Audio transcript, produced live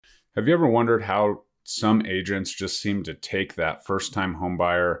Have you ever wondered how some agents just seem to take that first-time home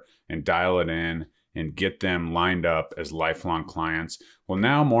buyer and dial it in and get them lined up as lifelong clients? Well,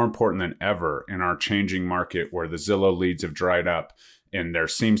 now more important than ever in our changing market where the Zillow leads have dried up and there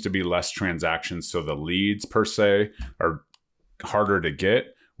seems to be less transactions, so the leads per se are harder to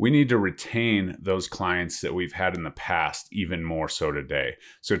get. We need to retain those clients that we've had in the past even more so today.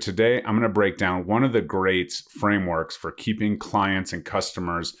 So today I'm going to break down one of the great frameworks for keeping clients and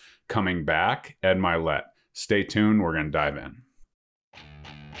customers coming back, Ed Mylett. Stay tuned. We're going to dive in.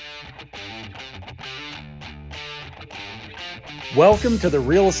 Welcome to the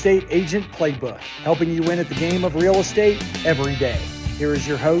Real Estate Agent Playbook, helping you win at the game of real estate every day. Here is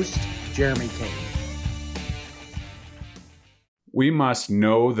your host, Jeremy King. We must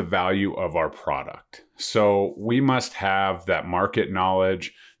know the value of our product. So we must have that market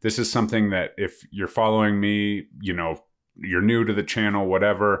knowledge. This is something that if you're following me, you're new to the channel,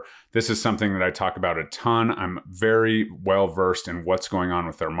 whatever, this is something that I talk about a ton. I'm very well versed in what's going on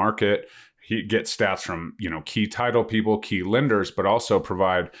with our market. He gets stats from, key title people, key lenders, but also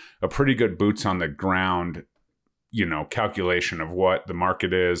provide a pretty good boots on the ground, calculation of what the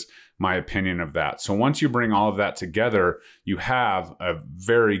market is, my opinion of that. So once you bring all of that together, you have a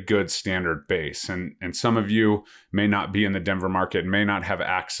very good standard base. And some of you may not be in the Denver market, may not have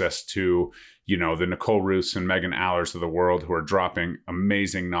access to, the Nicole Ruths and Megan Allers of the world who are dropping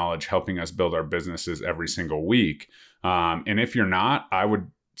amazing knowledge, helping us build our businesses every single week. And if you're not, I would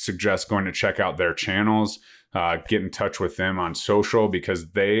suggest going to check out their channels, get in touch with them on social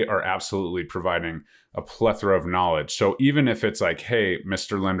because they are absolutely providing a plethora of knowledge. So even if it's like, hey,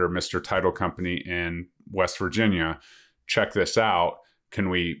 Mr. Lender, Mr. Title Company in West Virginia, check this out. Can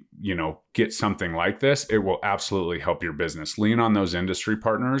we, get something like this? It will absolutely help your business. Lean on those industry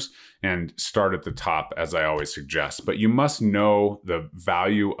partners and start at the top, as I always suggest. But you must know the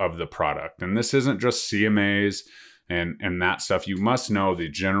value of the product. And this isn't just CMAs and that stuff. You must know the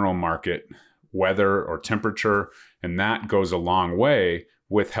general market weather or temperature, and that goes a long way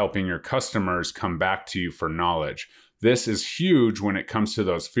with helping your customers come back to you for knowledge. This is huge when it comes to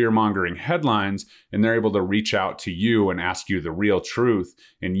those fear-mongering headlines, and they're able to reach out to you and ask you the real truth,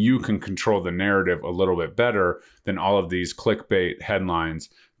 and you can control the narrative a little bit better than all of these clickbait headlines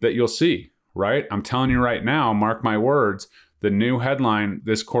that you'll see, right? I'm telling you right now, mark my words, the new headline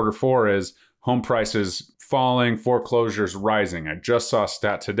this Q4 is home prices falling, foreclosures rising. I just saw a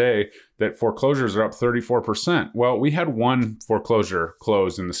stat today that foreclosures are up 34%. Well, we had one foreclosure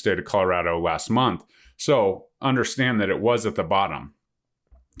close in the state of Colorado last month. So understand that it was at the bottom.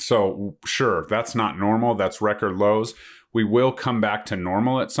 So sure, that's not normal. That's record lows. We will come back to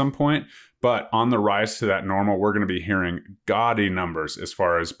normal at some point. But on the rise to that normal, we're going to be hearing gaudy numbers as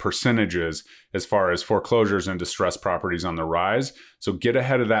far as percentages, as far as foreclosures and distressed properties on the rise. So get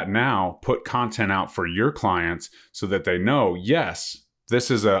ahead of that now, put content out for your clients so that they know, yes,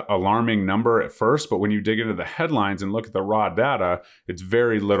 this is an alarming number at first, but when you dig into the headlines and look at the raw data, it's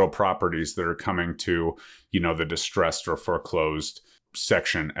very little properties that are coming to, the distressed or foreclosed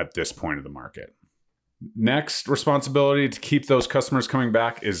section at this point of the market. Next responsibility to keep those customers coming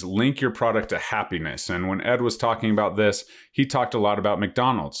back is link your product to happiness. And when Ed was talking about this, he talked a lot about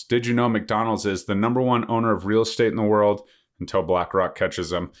McDonald's. Did you know McDonald's is the number one owner of real estate in the world until BlackRock catches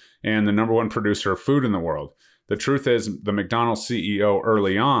them, and the number one producer of food in the world? The truth is the McDonald's CEO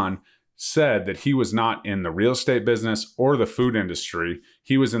early on said that he was not in the real estate business or the food industry.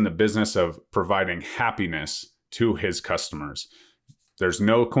 He was in the business of providing happiness to his customers. There's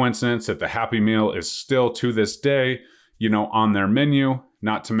no coincidence that the Happy Meal is still to this day, on their menu.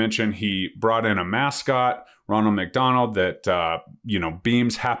 Not to mention he brought in a mascot, Ronald McDonald, that,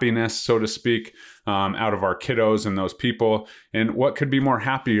 beams happiness, so to speak, out of our kiddos and those people. And what could be more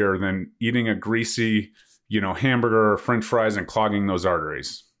happier than eating a greasy, hamburger or French fries and clogging those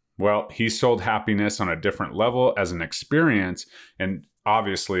arteries? Well, he sold happiness on a different level as an experience. And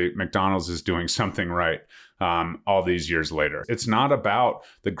obviously, McDonald's is doing something right. All these years later. It's not about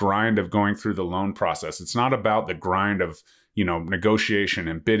the grind of going through the loan process. It's not about the grind of, negotiation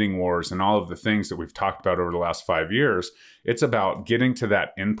and bidding wars and all of the things that we've talked about over the last 5 years. It's about getting to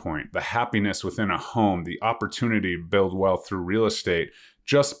that endpoint, the happiness within a home, the opportunity to build wealth through real estate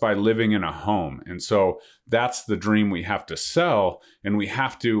just by living in a home. And so that's the dream we have to sell, and we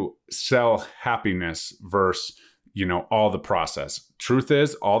have to sell happiness versus all the process. Truth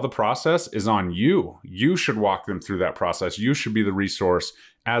is, all the process is on you. You should walk them through that process. You should be the resource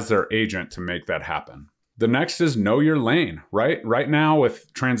as their agent to make that happen. The next is know your lane, right? Right now,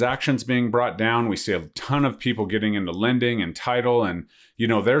 with transactions being brought down, we see a ton of people getting into lending and title. And,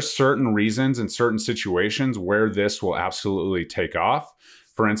 there's certain reasons and certain situations where this will absolutely take off.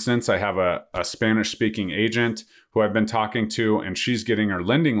 For instance, I have a Spanish speaking agent who I've been talking to, and she's getting her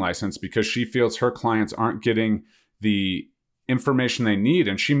lending license because she feels her clients aren't getting the information they need.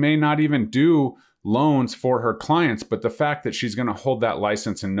 And she may not even do loans for her clients, but the fact that she's going to hold that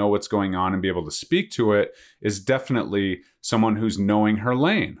license and know what's going on and be able to speak to it is definitely someone who's knowing her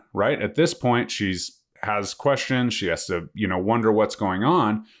lane, right? At this point, she's has questions. She has to, wonder what's going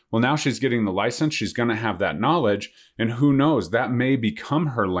on. Well, now she's getting the license. She's going to have that knowledge. And who knows, that may become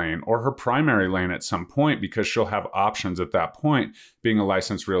her lane or her primary lane at some point, because she'll have options at that point, being a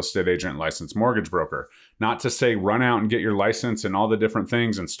licensed real estate agent, licensed mortgage broker. Not to say run out and get your license and all the different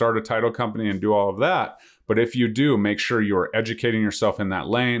things and start a title company and do all of that. But if you do, make sure you're educating yourself in that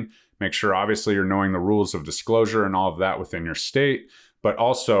lane. Make sure, obviously, you're knowing the rules of disclosure and all of that within your state, but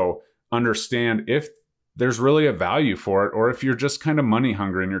also understand if there's really a value for it, or if you're just kind of money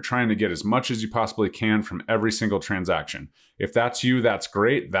hungry and you're trying to get as much as you possibly can from every single transaction. If that's you, that's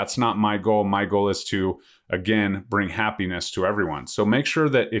great. That's not my goal. My goal is to, again, bring happiness to everyone. So make sure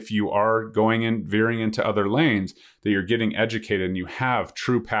that if you are going and veering into other lanes, that you're getting educated and you have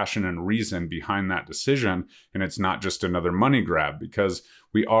true passion and reason behind that decision. And it's not just another money grab, because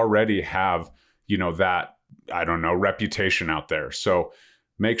we already have, that, reputation out there. So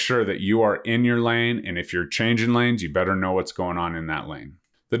make sure that you are in your lane. And if you're changing lanes, you better know what's going on in that lane.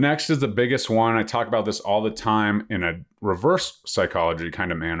 The next is the biggest one. I talk about this all the time in a reverse psychology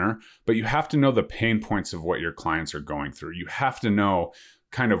kind of manner, but you have to know the pain points of what your clients are going through. You have to know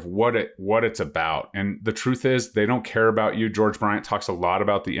kind of what it's about. And the truth is, they don't care about you. George Bryant talks a lot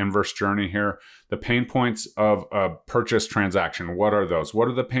about the inverse journey here. The pain points of a purchase transaction, what are those? What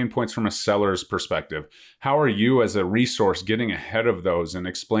are the pain points from a seller's perspective? How are you as a resource getting ahead of those and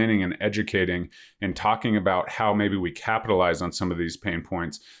explaining and educating and talking about how maybe we capitalize on some of these pain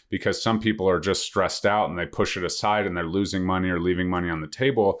points? Because some people are just stressed out and they push it aside and they're losing money or leaving money on the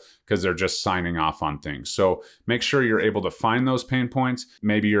table because they're just signing off on things. So make sure you're able to find those pain points.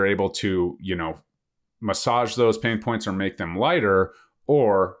 Maybe you're able to, massage those pain points or make them lighter,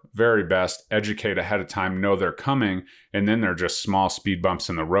 or very best, educate ahead of time, know they're coming, and then they're just small speed bumps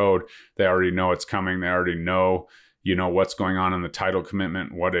in the road. They already know it's coming. They already know, what's going on in the title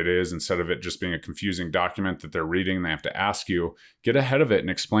commitment, what it is, instead of it just being a confusing document that they're reading. They have to ask you, get ahead of it and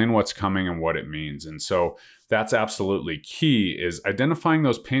explain what's coming and what it means. And so that's absolutely key, is identifying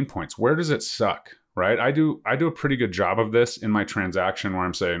those pain points. Where does it suck? Right? I do a pretty good job of this in my transaction, where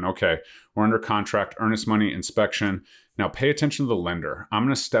I'm saying, okay, we're under contract, earnest money inspection. Now pay attention to the lender. I'm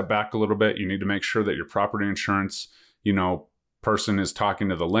going to step back a little bit. You need to make sure that your property insurance, person is talking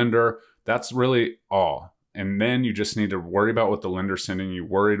to the lender. That's really all. And then you just need to worry about what the lender's sending you,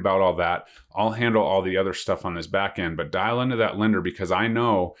 worried about all that. I'll handle all the other stuff on this back end, but dial into that lender, because I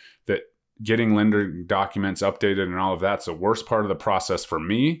know that getting lender documents updated and all of that's the worst part of the process for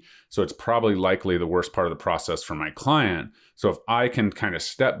me. So it's probably likely the worst part of the process for my client. So if I can kind of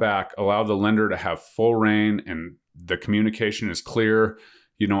step back, allow the lender to have full reign, and the communication is clear,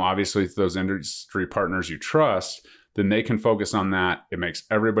 obviously with those industry partners you trust, then they can focus on that. It makes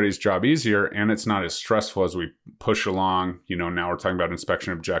everybody's job easier, and it's not as stressful as we push along. Now we're talking about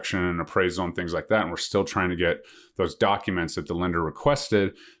inspection, objection, and appraisal and things like that. And we're still trying to get those documents that the lender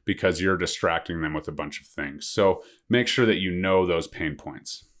requested, because you're distracting them with a bunch of things. So make sure that you know those pain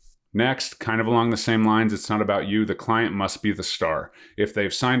points. Next, kind of along the same lines, it's not about you. The client must be the star. If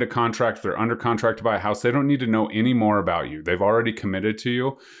they've signed a contract, if they're under contract to buy a house, they don't need to know any more about you. They've already committed to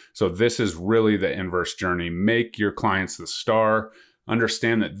you. So this is really the inverse journey. Make your clients the star.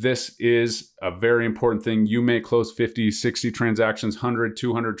 Understand that this is a very important thing. You may close 50, 60 transactions, 100,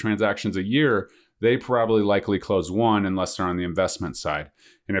 200 transactions a year. They probably likely close one, unless they're on the investment side.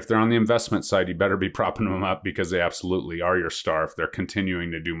 And if they're on the investment side, you better be propping them up, because they absolutely are your star if they're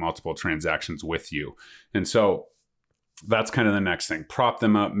continuing to do multiple transactions with you. And so that's kind of the next thing. Prop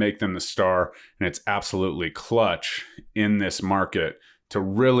them up, make them the star. And it's absolutely clutch in this market to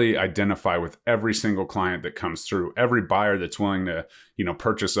really identify with every single client that comes through, every buyer that's willing to,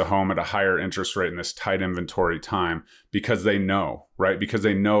 purchase a home at a higher interest rate in this tight inventory time, because they know, right? Because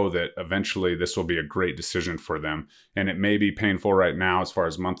they know that eventually this will be a great decision for them. And it may be painful right now as far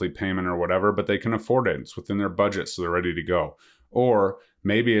as monthly payment or whatever, but they can afford it. It's within their budget, so they're ready to go. Or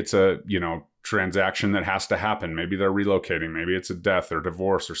maybe it's a, transaction that has to happen. Maybe they're relocating, maybe it's a death or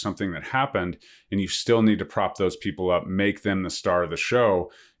divorce or something that happened, and you still need to prop those people up, make them the star of the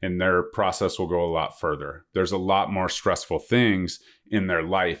show, and their process will go a lot further. There's a lot more stressful things in their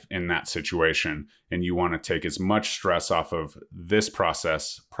life in that situation, and you want to take as much stress off of this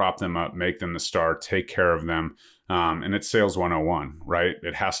process, prop them up, make them the star, take care of them. And it's sales 101, right?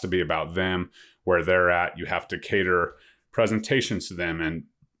 It has to be about them, where they're at. You have to cater presentations to them and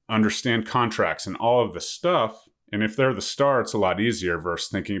understand contracts and all of the stuff. And if they're the star, it's a lot easier versus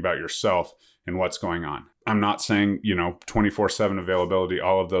thinking about yourself and what's going on. I'm not saying, 24/7 availability,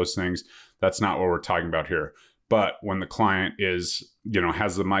 all of those things. That's not what we're talking about here. But when the client is,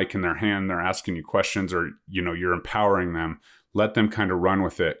 has the mic in their hand, they're asking you questions or, you're empowering them, let them kind of run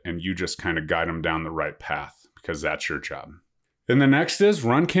with it and you just kind of guide them down the right path because that's your job. Then the next is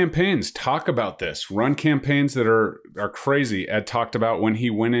run campaigns. Talk about this. Run campaigns that are crazy. Ed talked about when he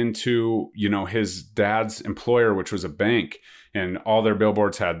went into, his dad's employer, which was a bank, and all their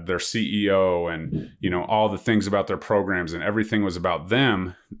billboards had their CEO and, all the things about their programs and everything was about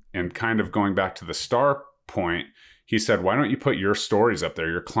them. And kind of going back to the star point, he said, why don't you put your stories up there,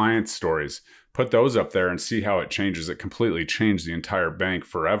 your clients' stories, put those up there and see how it changes. It completely changed the entire bank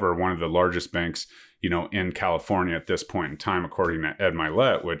forever. One of the largest banks, in California at this point in time, according to Ed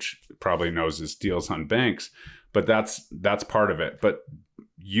Mylett, which probably knows his deals on banks, but that's part of it. But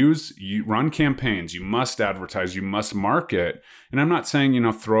you run campaigns, you must advertise, you must market. And I'm not saying,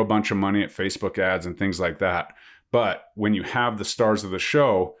 throw a bunch of money at Facebook ads and things like that. But when you have the stars of the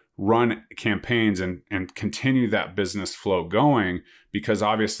show, run campaigns and continue that business flow going, because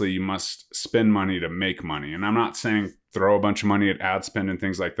obviously you must spend money to make money. And I'm not saying throw a bunch of money at ad spend and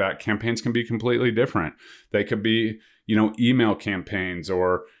things like that. Campaigns can be completely different. They could be, email campaigns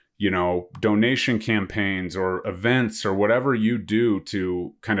or, donation campaigns or events or whatever you do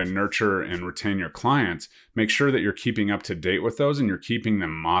to kind of nurture and retain your clients. Make sure that you're keeping up to date with those and you're keeping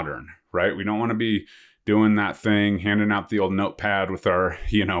them modern, right? We don't want to be doing that thing, handing out the old notepad with our,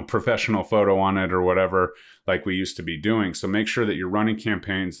 professional photo on it or whatever, like we used to be doing. So make sure that you're running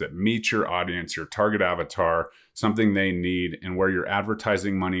campaigns that meet your audience, your target avatar, something they need, and where your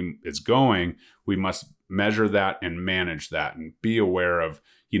advertising money is going. We must measure that and manage that and be aware of,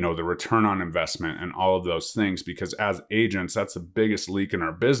 the return on investment and all of those things, because as agents, that's the biggest leak in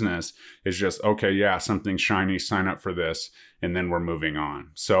our business is just, okay, yeah, something shiny, sign up for this, and then we're moving on.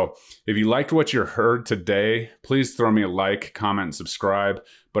 So if you liked what you heard today, please throw me a like, comment, and subscribe.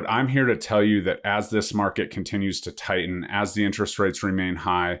 But I'm here to tell you that as this market continues to tighten, as the interest rates remain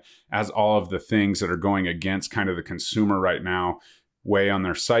high, as all of the things that are going against kind of the consumer right now weigh on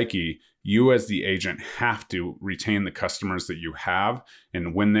their psyche, you as the agent have to retain the customers that you have.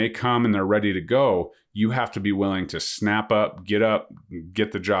 And when they come and they're ready to go, you have to be willing to snap up,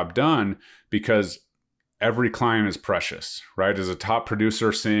 get the job done, because every client is precious, right? As a top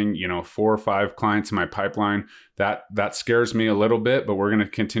producer seeing, 4 or 5 clients in my pipeline, that scares me a little bit, but we're going to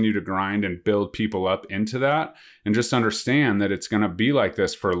continue to grind and build people up into that. And just understand that it's going to be like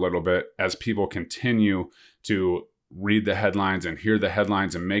this for a little bit as people continue to read the headlines and hear the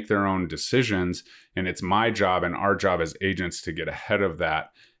headlines and make their own decisions. And it's my job and our job as agents to get ahead of that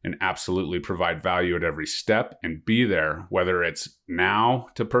and absolutely provide value at every step and be there, whether it's now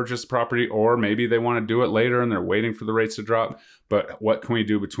to purchase property or maybe they want to do it later and they're waiting for the rates to drop. But what can we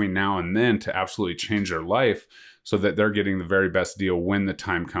do between now and then to absolutely change their life so that they're getting the very best deal when the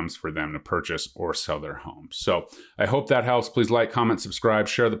time comes for them to purchase or sell their home? So I hope that helps. Please like, comment, subscribe,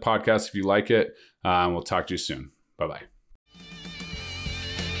 share the podcast if you like it. We'll talk to you soon. Bye-bye.